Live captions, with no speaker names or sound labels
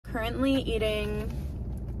currently eating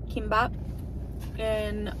kimbap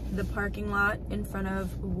in the parking lot in front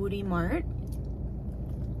of Woody Mart.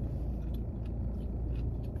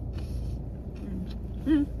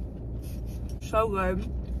 So good.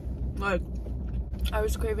 Like, I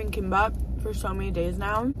was craving kimbap for so many days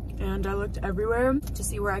now, and I looked everywhere to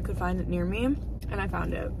see where I could find it near me, and I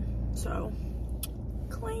found it. So,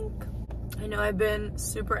 clink. I know I've been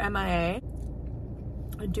super MIA.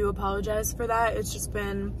 I do apologize for that. It's just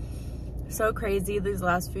been so crazy these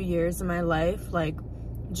last few years in my life, like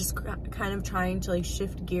just kind of trying to like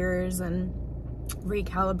shift gears and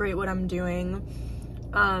recalibrate what I'm doing.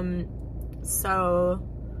 So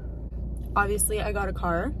obviously I got a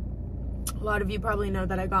car. A lot of you probably know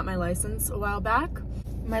that I got my license a while back.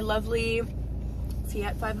 My lovely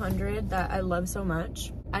Fiat 500 that I love so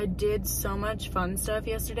much. I did so much fun stuff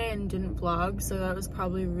yesterday and didn't vlog, so that was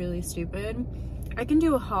probably really stupid. I can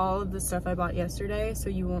do a haul of the stuff I bought yesterday so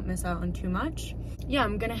you won't miss out on too much. Yeah,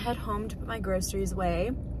 I'm gonna head home to put my groceries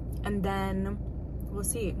away, and then we'll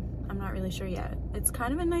see. I'm not really sure yet. It's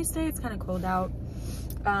kind of a nice day. It's kind of cold out.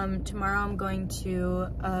 Tomorrow I'm going to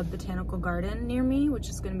a botanical garden near me, which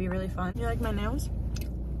is gonna be really fun. You like my nails?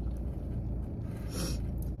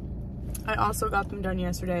 I also got them done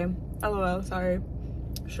yesterday. LOL, sorry.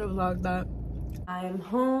 Should have vlogged that. I am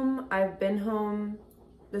home. I've been home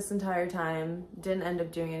this entire time. Didn't end up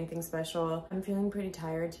doing anything special. I'm feeling pretty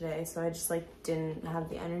tired today, so I just like didn't have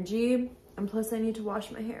the energy. And plus I need to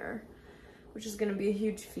wash my hair, which is gonna be a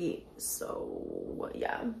huge feat. So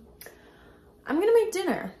yeah, I'm gonna make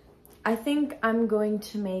dinner. I think I'm going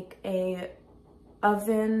to make a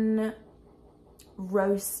oven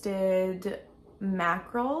roasted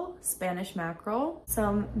mackerel, Spanish mackerel,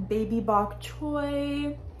 some baby bok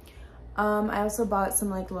choy. I also bought some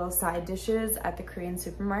like little side dishes at the Korean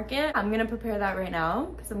supermarket. I'm gonna prepare that right now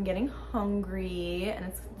because I'm getting hungry, and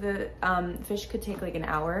it's the fish could take like an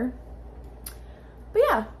hour. But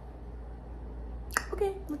yeah,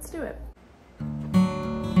 okay, let's do it.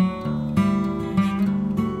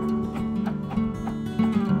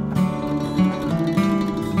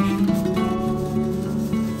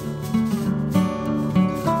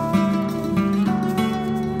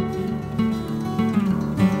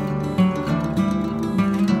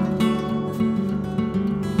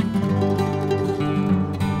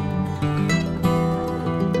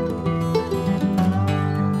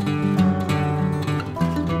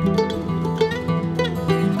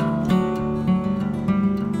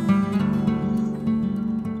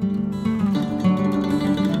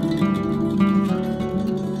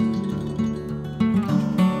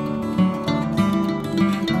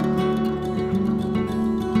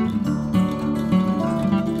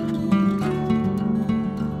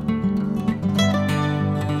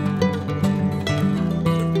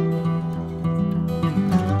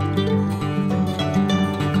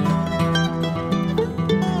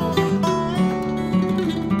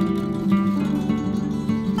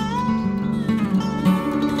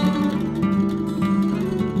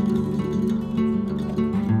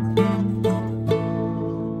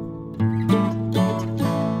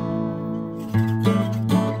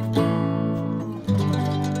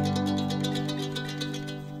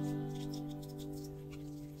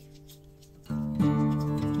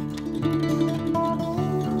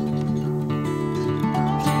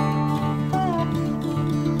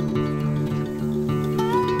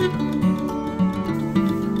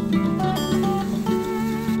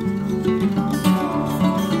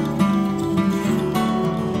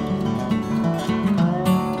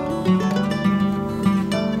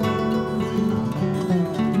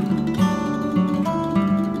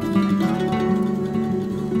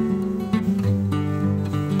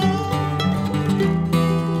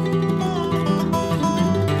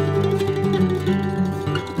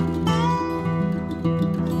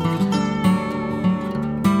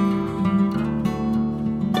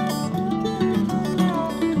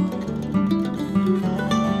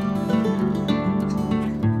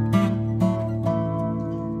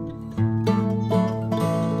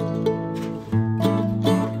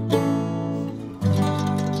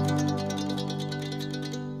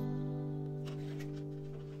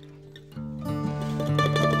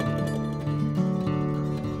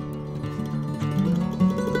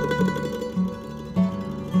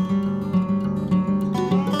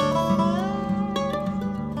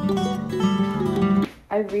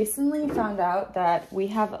 I recently found out that we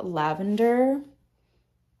have lavender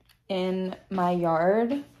in my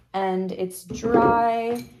yard and it's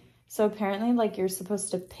dry. So apparently like you're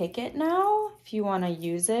supposed to pick it now if you want to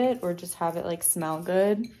use it or just have it like smell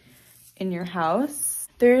good in your house.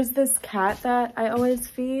 There's this cat that I always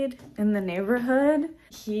feed in the neighborhood.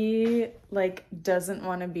 He like doesn't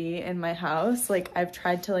want to be in my house. Like I've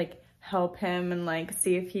tried to like help him and like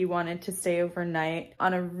see if he wanted to stay overnight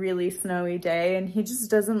on a really snowy day, and he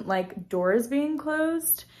just doesn't like doors being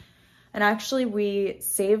closed. And actually we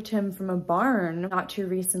saved him from a barn not too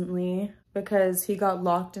recently because he got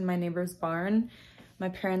locked in my neighbor's barn. My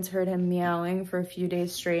parents heard him meowing for a few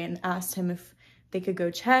days straight and asked him if they could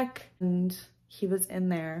go check, and he was in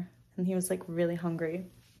there and he was like really hungry.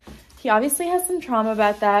 He obviously has some trauma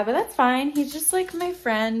about that, but that's fine. He's just like my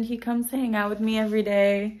friend. He comes to hang out with me every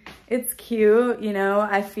day. It's cute, you know.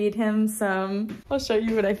 I feed him some, I'll show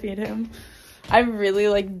you what I feed him. I really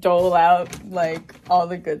like dole out like all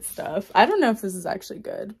the good stuff. I don't know if this is actually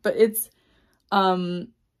good, but it's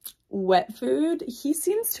wet food. He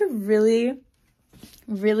seems to really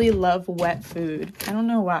love wet food. I don't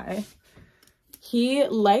know why. He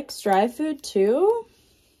likes dry food too,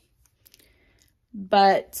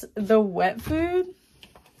 but the wet food,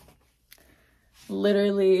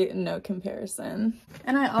 literally no comparison.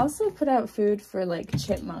 And I also put out food for like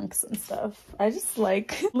chipmunks and stuff. I just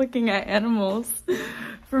like looking at animals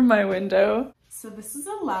from my window. So this is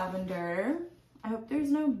a lavender. I hope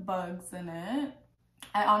there's no bugs in it.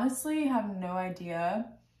 I honestly have no idea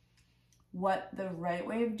what the right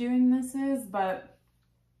way of doing this is, but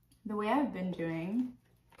the way I've been doing,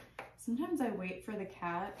 sometimes I wait for the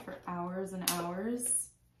cat for hours and hours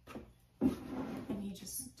and he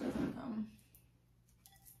just doesn't come.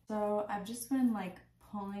 So I've just been like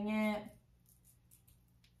pulling it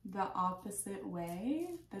the opposite way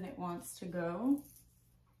that it wants to go,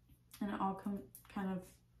 and it all kind of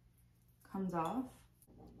comes off.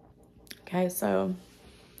 Okay, so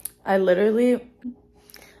I literally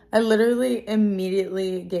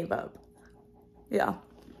immediately gave up. Yeah,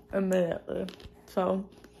 immediately. So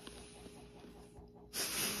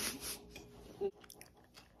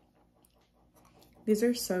these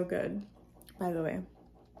are so good, by the way.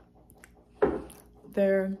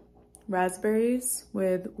 They're raspberries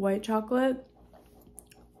with white chocolate,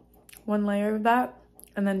 one layer of that,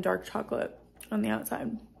 and then dark chocolate on the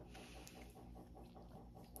outside.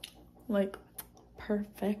 Like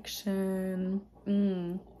perfection.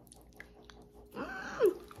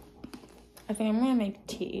 I think I'm gonna make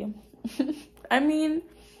tea. I mean,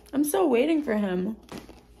 I'm still waiting for him.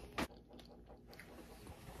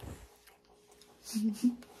 It's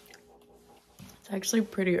actually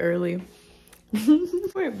pretty early.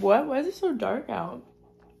 Wait, what? Why is it so dark out?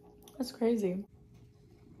 That's crazy.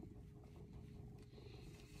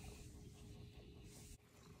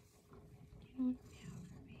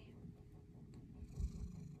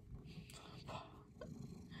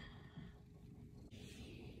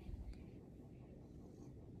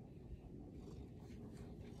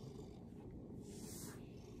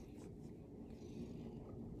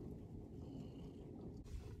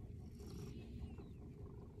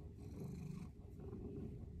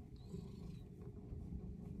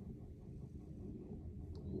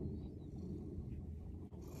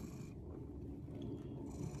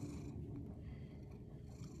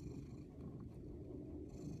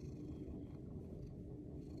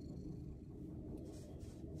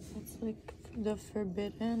 It's like the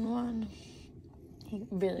forbidden one. He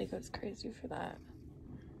really goes crazy for that.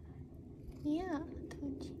 Yeah,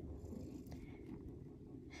 don't you?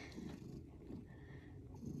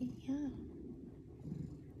 Yeah.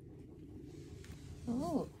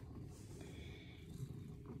 Oh.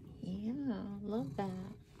 Yeah, love that.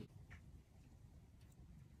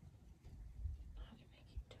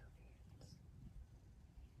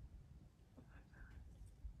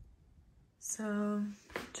 So,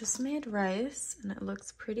 just made rice and it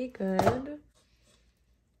looks pretty good.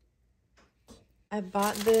 I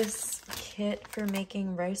bought this kit for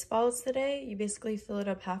making rice balls today. You basically fill it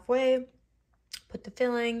up halfway, put the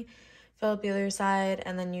filling, fill up the other side,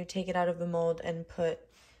 and then you take it out of the mold and put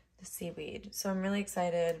the seaweed. So I'm really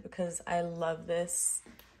excited because I love this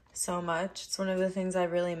so much. It's one of the things I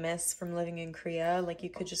really miss from living in Korea. Like, you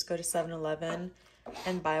could just go to 7-Eleven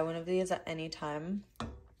and buy one of these at any time.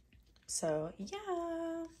 So yeah.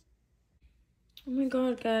 Oh my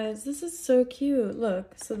god, guys, this is so cute.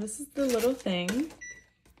 Look, so this is the little thing.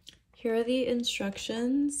 Here are the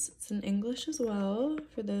instructions. It's in English as well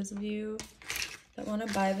for those of you that want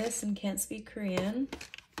to buy this and can't speak Korean.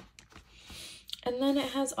 And then it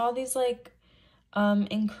has all these like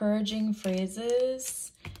encouraging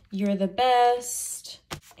phrases. You're the best,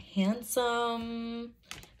 handsome.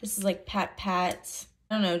 This is like pat pat.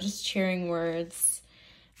 I don't know, just cheering words.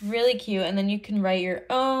 Really cute. And then you can write your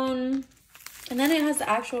own. And then it has the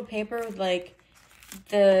actual paper with like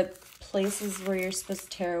the places where you're supposed to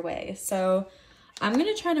tear away. So I'm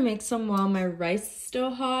gonna try to make some while my rice is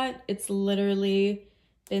still hot. It's literally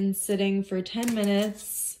been sitting for 10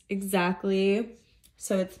 minutes exactly,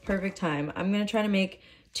 so it's perfect time. I'm gonna try to make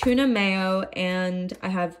tuna mayo, and I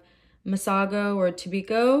have masago or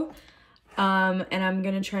tobiko, and I'm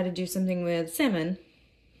gonna try to do something with salmon.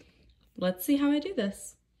 Let's see how I do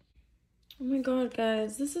this. Oh my god,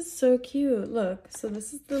 guys, this is so cute. Look, so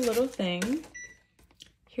this is the little thing.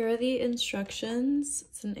 Here are the instructions.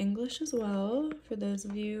 It's in English as well, for those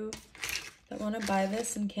of you that want to buy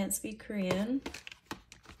this and can't speak Korean.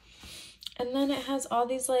 And then it has all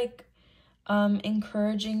these like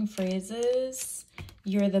encouraging phrases.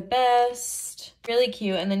 You're the best. Really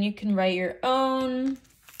cute. And then you can write your own.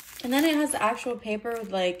 And then it has the actual paper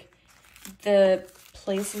with like the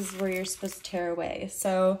places where you're supposed to tear away.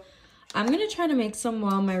 So I'm gonna try to make some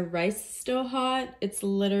while my rice is still hot. It's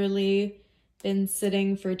literally been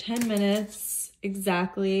sitting for 10 minutes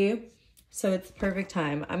exactly, so it's perfect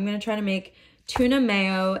time. I'm gonna try to make tuna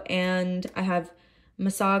mayo, and I have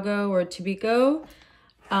masago or tobiko,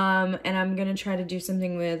 and I'm gonna try to do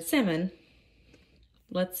something with salmon.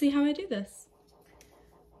 Let's see how I do this.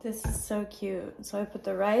 This is so cute. So I put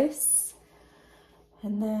the rice,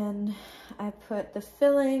 and then I put the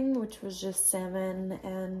filling, which was just salmon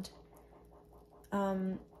and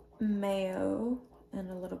mayo and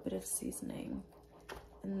a little bit of seasoning.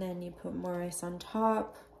 And then you put more rice on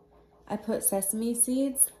top. I put sesame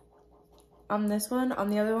seeds on this one. On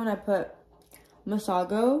the other one, I put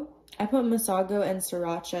masago. I put masago and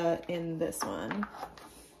sriracha in this one.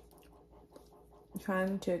 I'm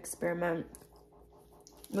trying to experiment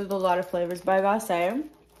with a lot of flavors, but I gotta say,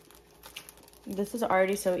 this is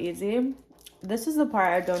already so easy. This is the part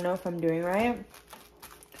I don't know if I'm doing right.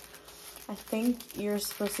 I think you're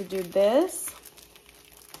supposed to do this.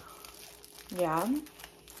 Yeah.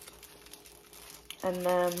 And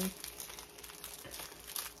then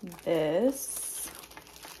this.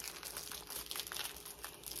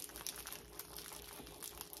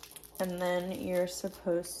 And then you're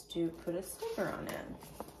supposed to put a sticker on it.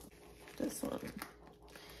 This one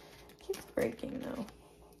keeps breaking though.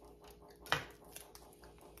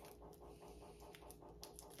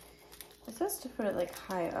 It's supposed to put it like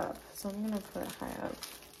high up, so I'm gonna put it high up.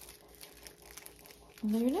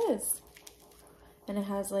 And there it is. And it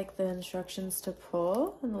has like the instructions to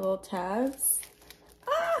pull and the little tabs.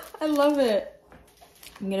 Ah, I love it.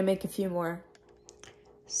 I'm gonna make a few more.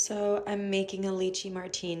 So I'm making a lychee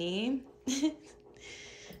martini.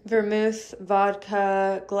 Vermouth,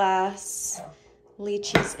 vodka, glass,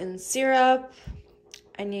 lychees in syrup.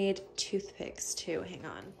 I need toothpicks too, hang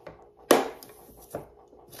on.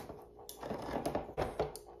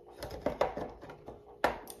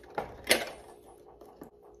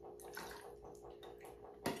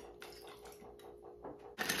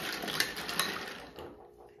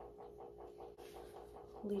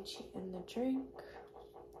 Lychee in the drink.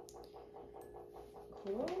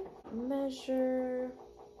 Cool. Measure.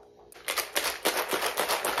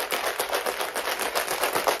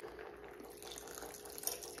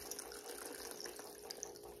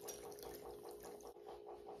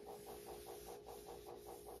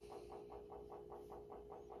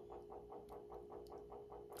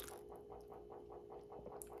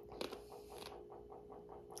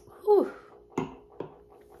 Whew.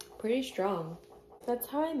 Pretty strong. That's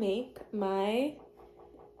how I make my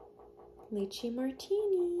lychee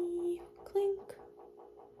martini. Clink.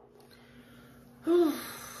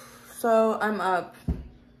 So I'm up.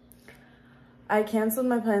 I canceled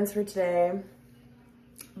my plans for today,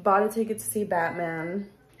 bought a ticket to see Batman,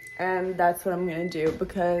 and that's what I'm gonna do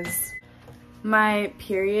because my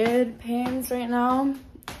period pains right now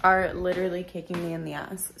are literally kicking me in the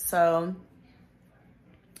ass. So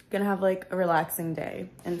gonna have like a relaxing day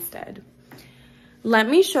instead. Let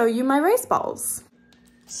me show you my rice balls.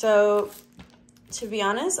 So, to be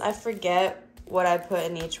honest, I forget what I put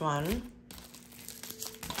in each one.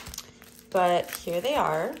 But here they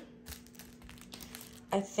are.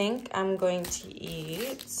 I think I'm going to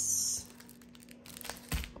eat,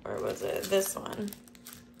 or was it this one?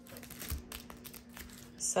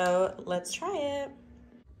 So, let's try it.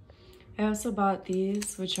 I also bought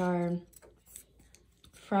these, which are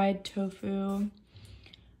fried tofu.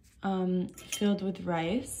 Filled with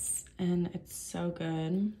rice, and it's so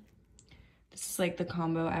good. This is like the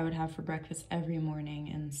combo I would have for breakfast every morning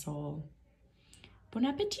in Seoul. Bon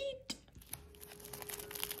appetit!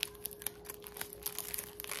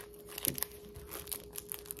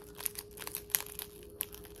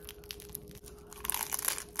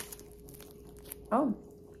 Oh.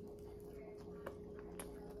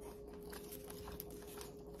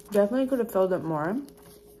 Definitely could have filled it more,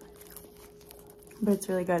 but it's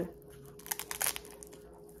really good.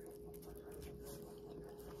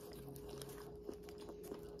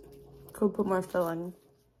 Could put more filling.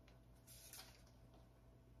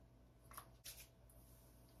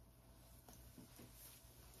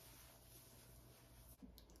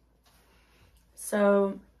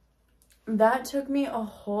 So that took me a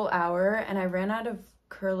whole hour and I ran out of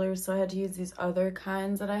curlers, so I had to use these other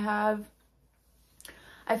kinds that I have.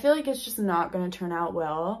 I feel like it's just not going to turn out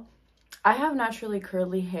well. I have naturally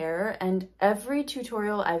curly hair, and every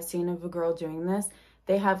tutorial I've seen of a girl doing this,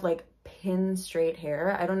 they have like pin straight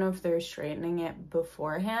hair. I don't know if they're straightening it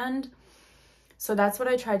beforehand. So that's what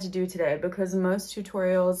I tried to do today, because most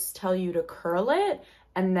tutorials tell you to curl it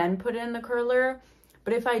and then put it in the curler.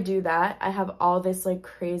 But if I do that, I have all this like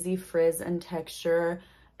crazy frizz and texture,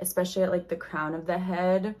 especially at like the crown of the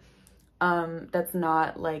head, that's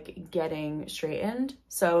not like getting straightened.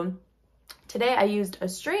 So today I used a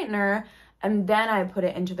straightener and then I put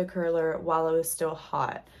it into the curler while it was still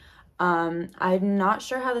hot. I'm not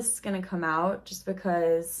sure how this is gonna come out, just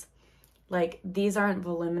because like these aren't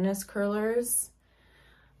voluminous curlers.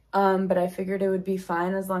 But I figured it would be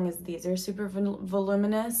fine as long as these are super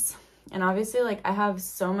voluminous. And obviously, like, I have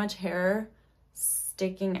so much hair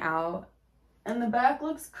sticking out and the back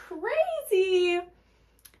looks crazy.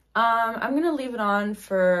 I'm gonna leave it on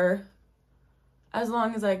for as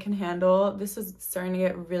long as I can handle. This is starting to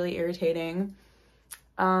get really irritating.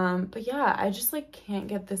 But yeah, I just like can't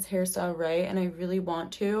get this hairstyle right, and I really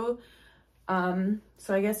want to.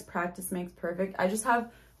 So I guess practice makes perfect. I just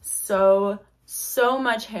have so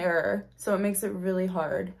much hair, so it makes it really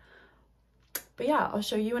hard. But yeah, I'll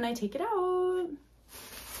show you when I take it out.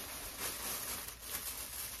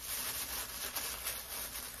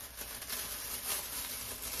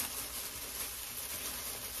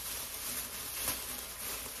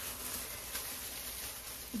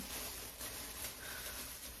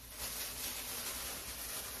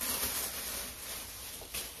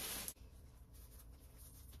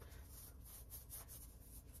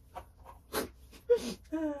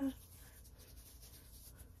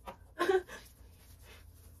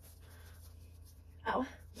 Ow.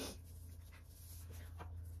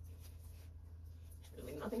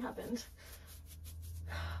 Really, nothing happened.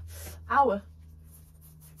 Ow.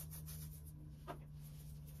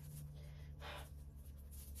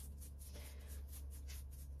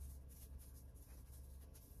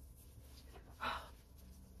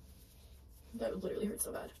 That literally hurt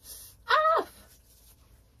so bad. Ah!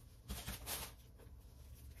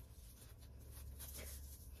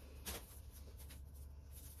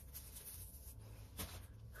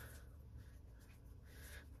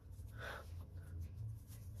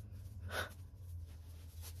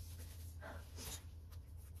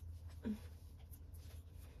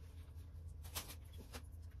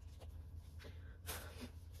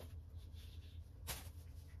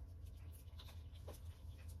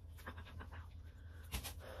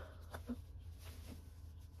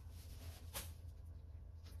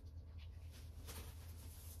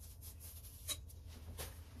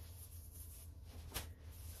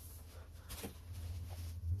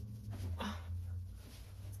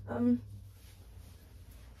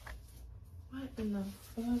 What in the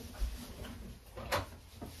fuck?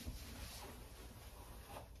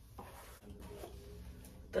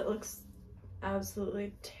 That looks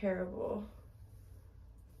absolutely terrible.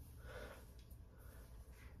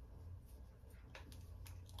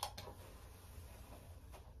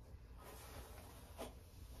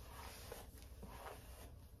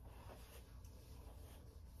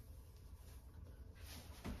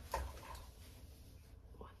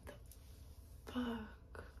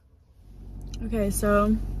 Fuck. Okay,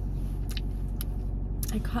 so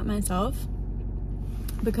I cut myself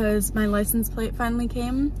because my license plate finally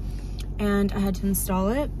came and I had to install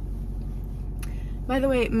it. By the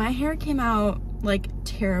way, my hair came out like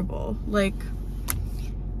terrible. Like,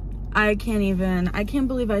 I can't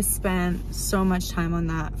believe I spent so much time on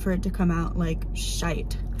that for it to come out like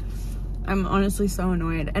shite. I'm honestly so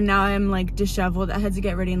annoyed. And now I'm like disheveled. I had to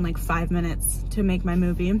get ready in like 5 minutes to make my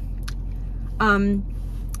movie.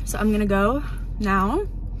 So I'm gonna go now.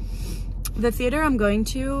 The theater I'm going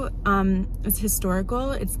to is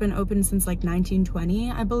historical. It's been open since like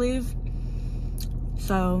 1920, I believe.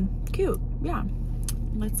 So cute, yeah.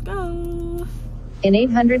 Let's go. In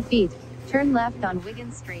 800 feet, turn left on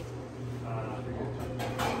Wiggins Street.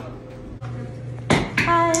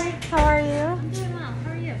 Hi, how are you? I'm doing well.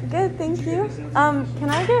 How are you? Good, thank you. Can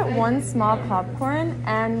I get one small popcorn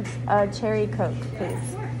and a cherry Coke,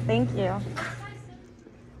 please? Thank you.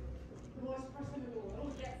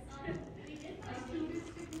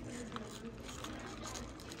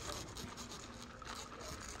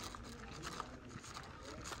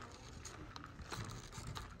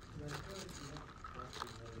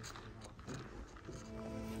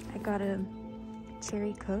 got a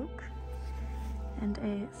cherry Coke and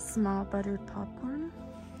a small buttered popcorn.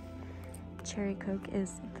 Cherry Coke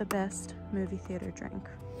is the best movie theater drink.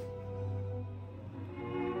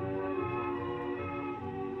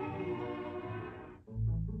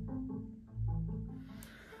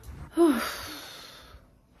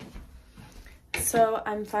 So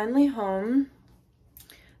I'm finally home.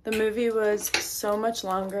 The movie was so much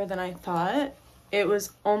longer than I thought. It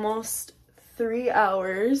was almost 3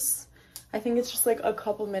 hours. I think it's just like a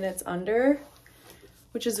couple minutes under,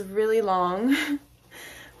 which is really long.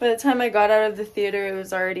 By the time I got out of the theater, it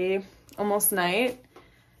was already almost night.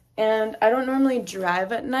 And I don't normally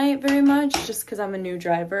drive at night very much just because I'm a new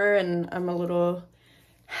driver and I'm a little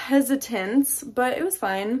hesitant, but it was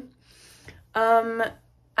fine.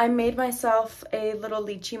 I made myself a little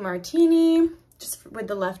lychee martini just with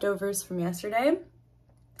the leftovers from yesterday.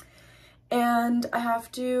 And I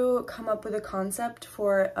have to come up with a concept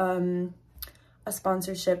for a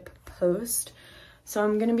sponsorship post. So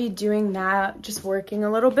I'm gonna be doing that, just working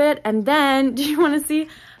a little bit. And then, do you wanna see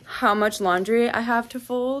how much laundry I have to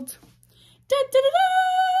fold? Da, da, da,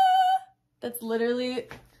 da! That's literally,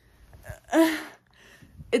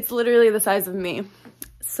 it's literally the size of me.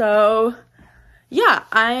 So yeah,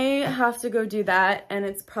 I have to go do that, and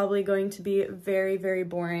it's probably going to be very, very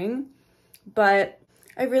boring. But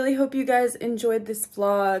I really hope you guys enjoyed this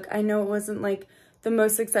vlog. I know it wasn't like the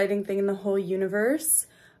most exciting thing in the whole universe,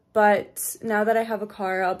 but now that I have a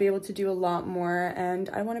car, I'll be able to do a lot more, and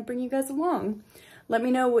I want to bring you guys along. Let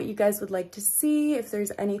me know what you guys would like to see, if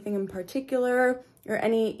there's anything in particular, or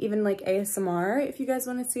any even like ASMR if you guys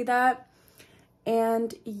want to see that.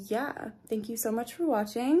 And yeah, thank you so much for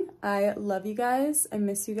watching. I love you guys. I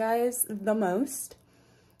miss you guys the most.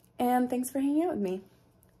 And thanks for hanging out with me.